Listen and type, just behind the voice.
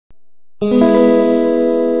Hello,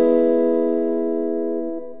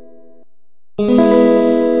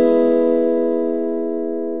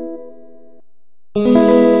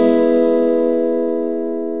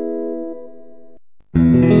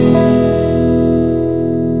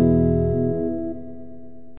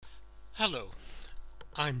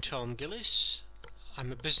 I'm Tom Gillis.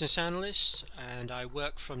 I'm a business analyst and I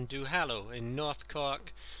work from Duhallow in North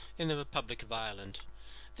Cork in the Republic of Ireland.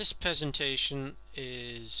 This presentation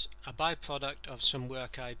is a byproduct of some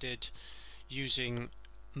work I did using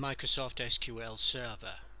Microsoft SQL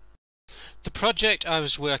Server. The project I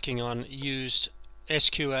was working on used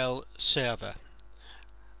SQL Server.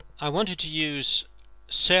 I wanted to use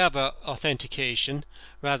Server Authentication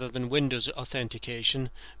rather than Windows Authentication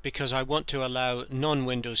because I want to allow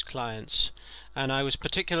non-Windows clients, and I was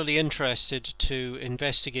particularly interested to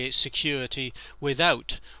investigate security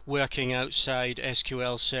without working outside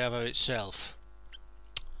SQL Server itself.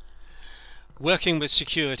 Working with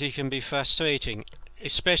security can be frustrating,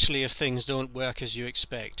 especially if things don't work as you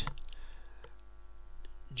expect.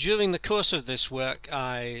 During the course of this work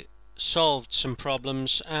I solved some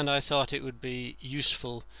problems, and I thought it would be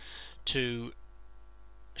useful to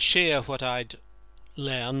share what I'd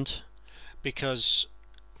learned because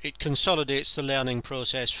it consolidates the learning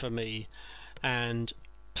process for me and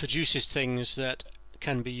produces things that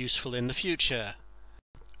can be useful in the future.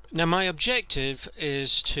 Now, my objective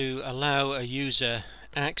is to allow a user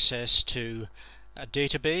access to a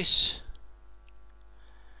database,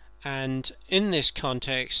 and in this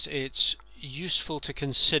context it's useful to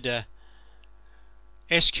consider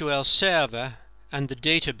SQL Server and the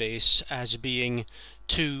database as being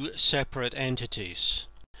two separate entities.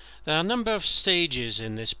 There are a number of stages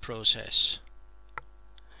in this process,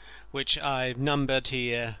 which I've numbered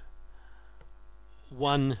here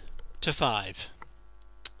 1 to 5.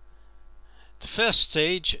 The first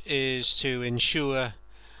stage is to ensure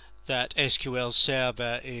that SQL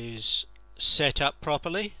Server is set up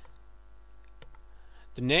properly.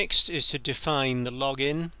 The next is to define the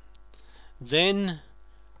login, then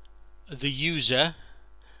the user,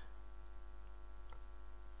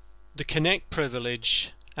 the connect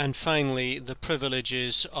privilege, and finally the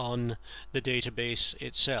privileges on the database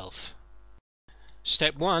itself.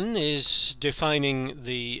 Step 1 is defining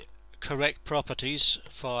the correct properties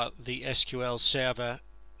for the SQL Server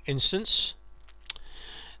instance.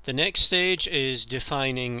 The next stage is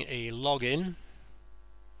defining a login,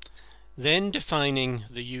 then defining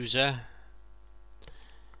the user,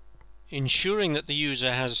 ensuring that the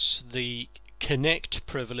user has the connect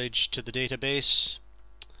privilege to the database,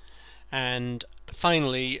 and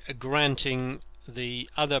finally granting the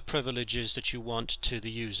other privileges that you want to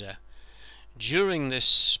the user. During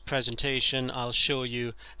this presentation I'll show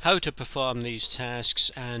you how to perform these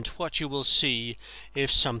tasks and what you will see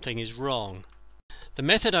if something is wrong. The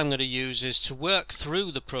method I'm going to use is to work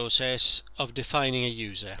through the process of defining a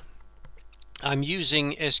user. I'm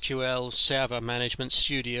using SQL Server Management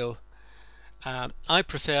Studio. I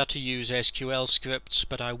prefer to use SQL scripts,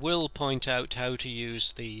 but I will point out how to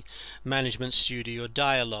use the Management Studio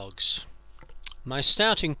dialogues. My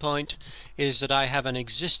starting point is that I have an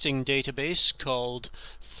existing database called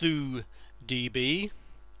ThewDB,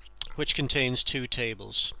 which contains 2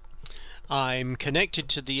 tables. I'm connected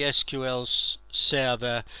to the SQL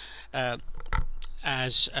Server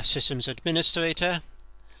as a systems administrator,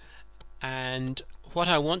 and what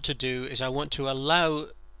I want to do is I want to allow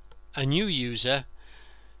a new user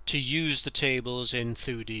to use the tables in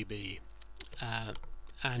ThewDB,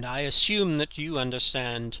 and I assume that you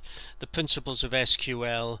understand the principles of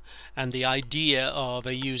SQL and the idea of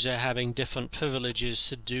a user having different privileges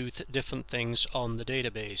to do different things on the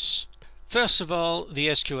database. First of all, the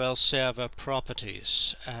SQL Server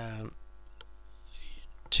Properties.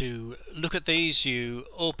 To look at these, you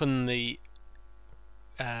open the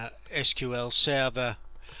SQL Server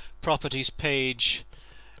Properties page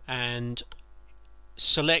and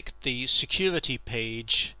select the security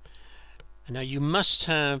page. Now you must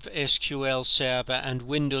have SQL Server and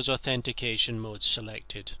Windows Authentication modes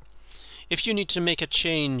selected. If you need to make a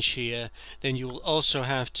change here, then you will also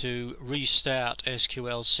have to restart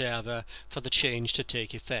SQL Server for the change to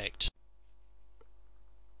take effect.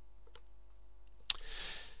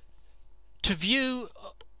 To view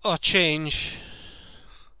or change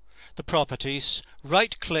the properties,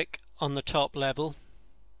 right-click on the top level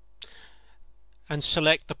and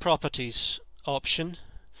select the Properties option.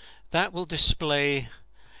 That will display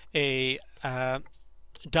a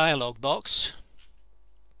dialog box.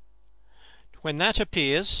 When that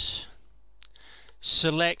appears,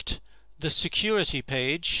 select the security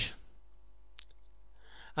page,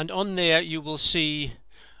 and on there you will see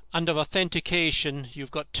Under authentication,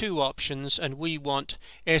 you've got two options, and we want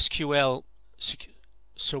SQL,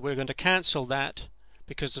 so we're going to cancel that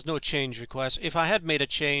because there's no change request. If I had made a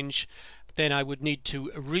change, then I would need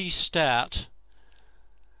to restart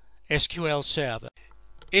SQL Server.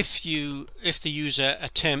 If the user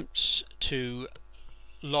attempts to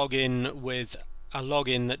log in with a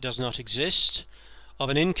login that does not exist, of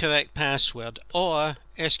an incorrect password, or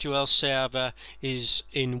SQL Server is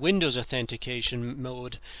in Windows authentication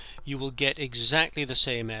mode, you will get exactly the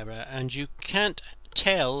same error, and you can't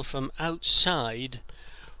tell from outside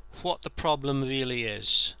what the problem really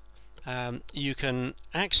is. You can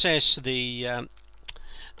access the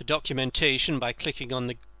documentation by clicking on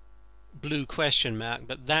the blue question mark,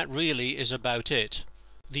 but that really is about it.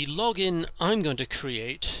 The login I'm going to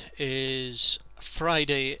create is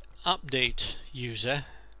Friday update user,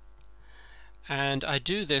 and I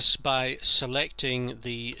do this by selecting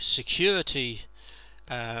the security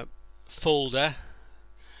folder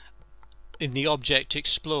in the Object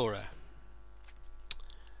Explorer.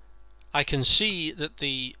 I can see that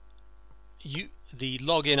the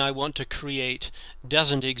login I want to create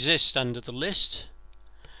doesn't exist under the list,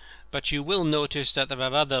 but you will notice that there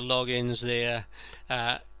are other logins there,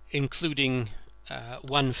 including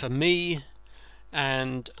one for me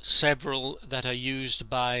and several that are used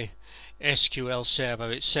by SQL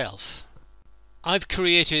Server itself. I've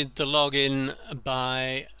created the login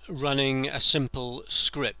by running a simple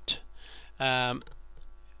script. On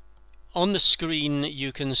the screen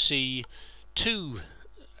you can see two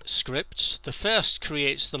scripts. The first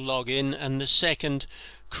creates the login and the second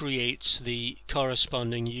creates the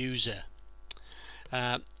corresponding user.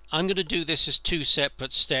 I'm going to do this as two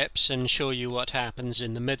separate steps and show you what happens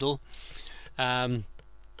in the middle.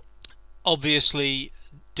 Obviously,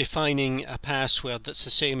 defining a password that's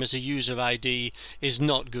the same as a user ID is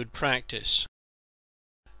not good practice.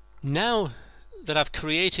 Now that I've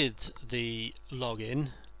created the login,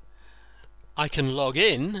 I can log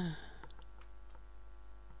in,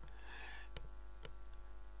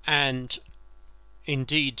 and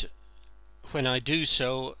indeed when I do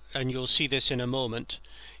so, and you'll see this in a moment,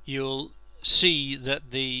 you'll see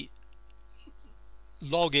that the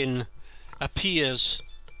login appears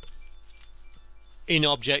in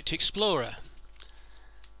Object Explorer,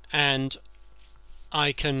 and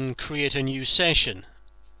I can create a new session,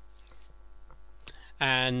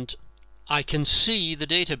 and I can see the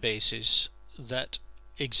databases that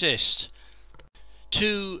exist.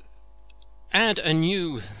 To add a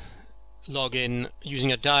new login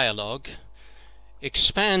using a dialog,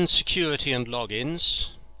 expand security and logins.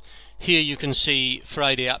 Here you can see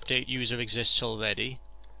Friday update user exists already.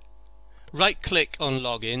 Right click on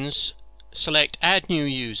logins, select add new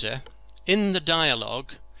user. In the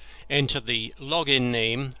dialog, enter the login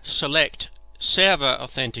name, select server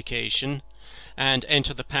authentication, and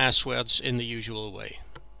enter the passwords in the usual way.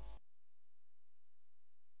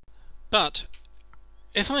 But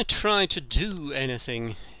if I try to do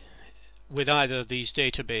anything with either of these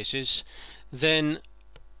databases, then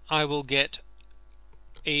I will get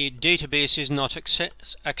a database is not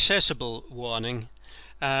accessible warning,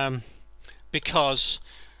 because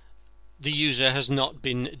the user has not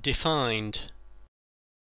been defined.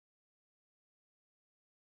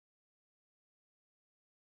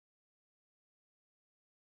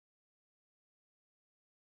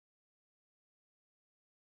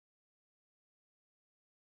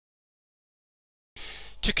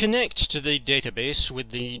 To connect to the database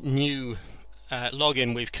with the new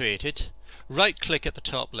login we've created, right click at the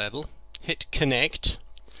top level, hit connect,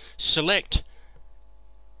 select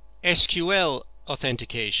SQL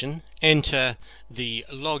Authentication, enter the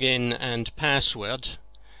login and password,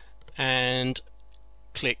 and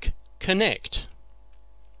click connect.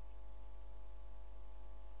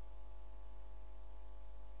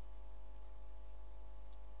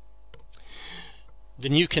 The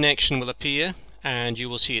new connection will appear, and you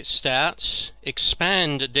will see it starts.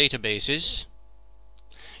 Expand databases.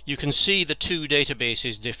 You can see the two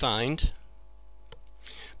databases defined,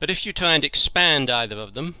 but if you try and expand either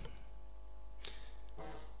of them,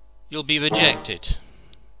 you'll be rejected.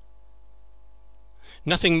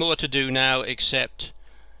 Nothing more to do now except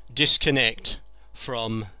disconnect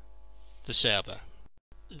from the server.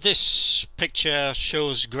 This picture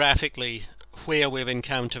shows graphically where we're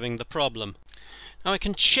encountering the problem. Now I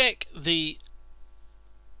can check the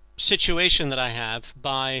situation that I have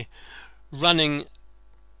by running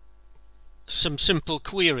some simple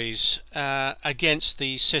queries against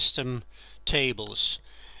the system tables.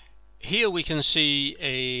 Here we can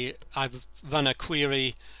see I've run a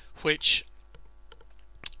query which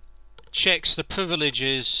checks the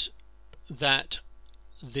privileges that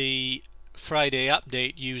the Friday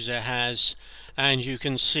update user has, and you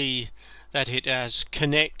can see that it has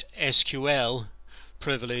Connect SQL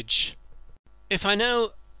privilege. If I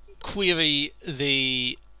now query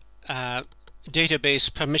the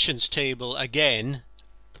database permissions table again,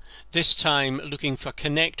 this time looking for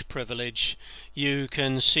Connect privilege, you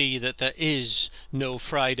can see that there is no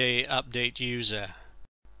Friday update user.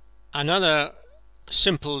 Another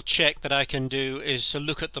simple check that I can do is to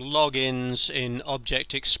look at the logins in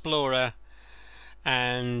Object Explorer,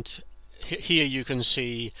 and here you can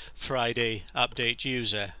see Friday update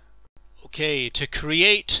user. Okay, to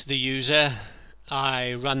create the user,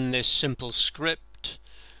 I run this simple script,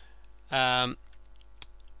 and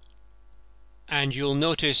you'll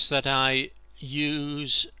notice that I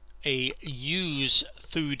use a use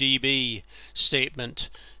foo_db statement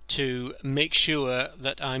to make sure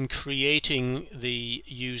that I'm creating the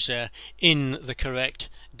user in the correct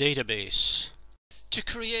database. To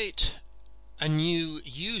create a new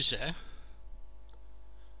user,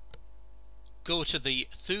 go to the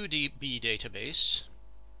foo_db database,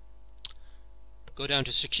 go down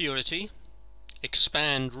to Security,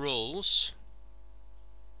 expand Roles,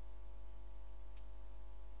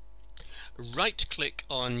 right click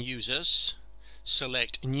on Users,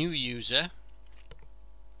 select New User.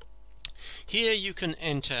 Here you can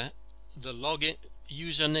enter the login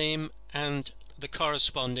username and the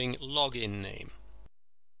corresponding login name.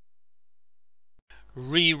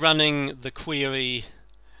 Rerunning the query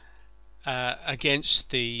against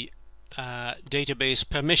the database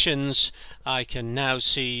permissions, I can now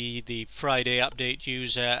see the Friday update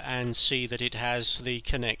user and see that it has the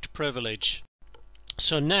Connect privilege.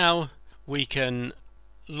 So now we can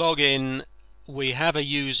log in, we have a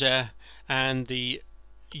user, and the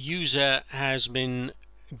user has been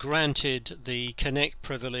granted the Connect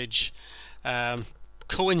privilege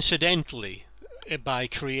coincidentally by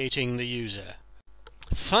creating the user.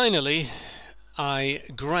 Finally, I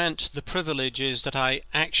grant the privileges that I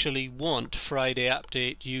actually want Friday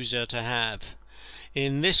update user to have.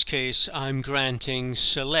 In this case, I'm granting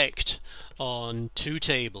select on 2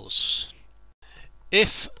 tables.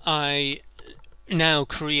 If I now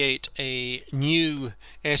create a new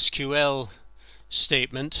SQL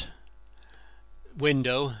statement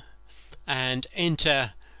window and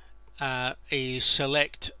enter a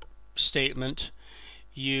select statement,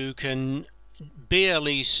 you can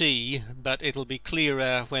barely see, but it'll be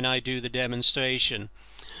clearer when I do the demonstration,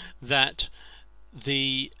 that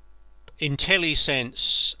the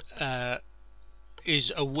IntelliSense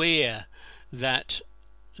is aware that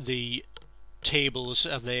the tables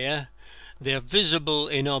are there. They're visible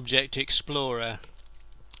in Object Explorer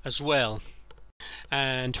as well,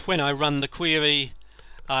 and when I run the query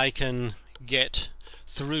I can get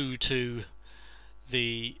through to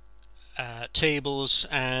the tables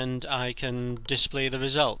and I can display the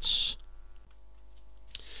results.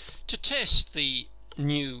 To test the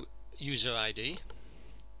new user ID,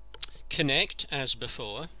 connect as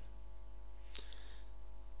before,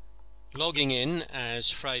 logging in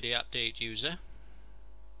as Friday update user,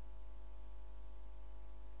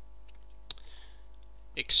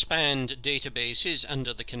 expand databases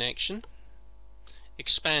under the connection,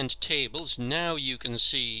 expand tables. Now you can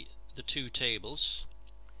see the 2 tables.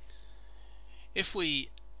 If we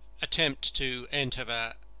attempt to enter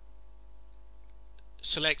a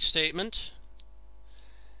select statement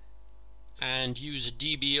and use a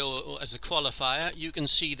DBO as a qualifier, you can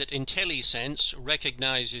see that IntelliSense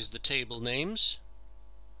recognizes the table names.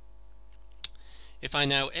 If I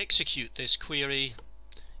now execute this query,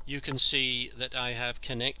 you can see that I have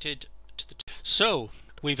connected to the table. So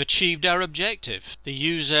we've achieved our objective. The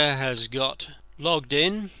user has got logged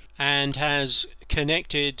in and has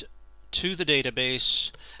connected to the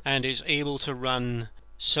database and is able to run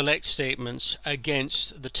select statements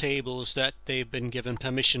against the tables that they've been given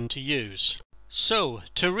permission to use. So,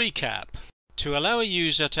 to recap, to allow a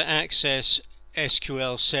user to access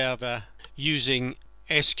SQL Server using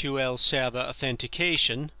SQL Server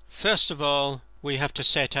Authentication, first of all we have to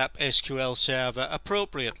set up SQL Server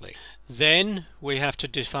appropriately. Then we have to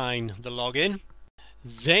define the login,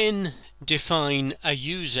 then define a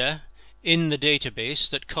user in the database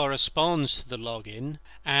that corresponds to the login,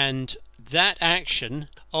 and that action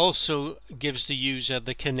also gives the user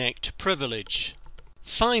the connect privilege.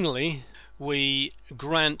 Finally, we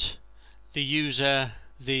grant the user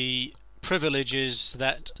the privileges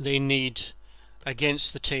that they need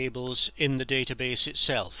against the tables in the database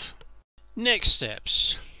itself. Next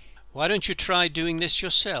steps. Why don't you try doing this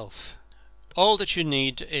yourself? All that you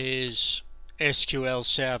need is SQL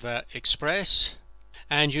Server Express,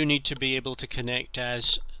 and you need to be able to connect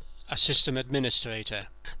as a system administrator.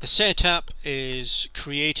 The setup is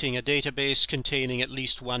creating a database containing at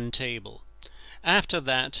least one table. After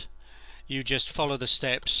that, you just follow the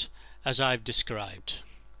steps as I've described.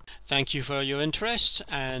 Thank you for your interest,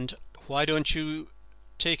 and why don't you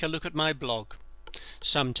take a look at my blog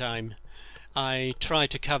sometime. I try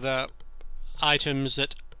to cover items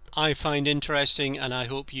that I find interesting, and I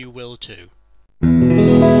hope you will too.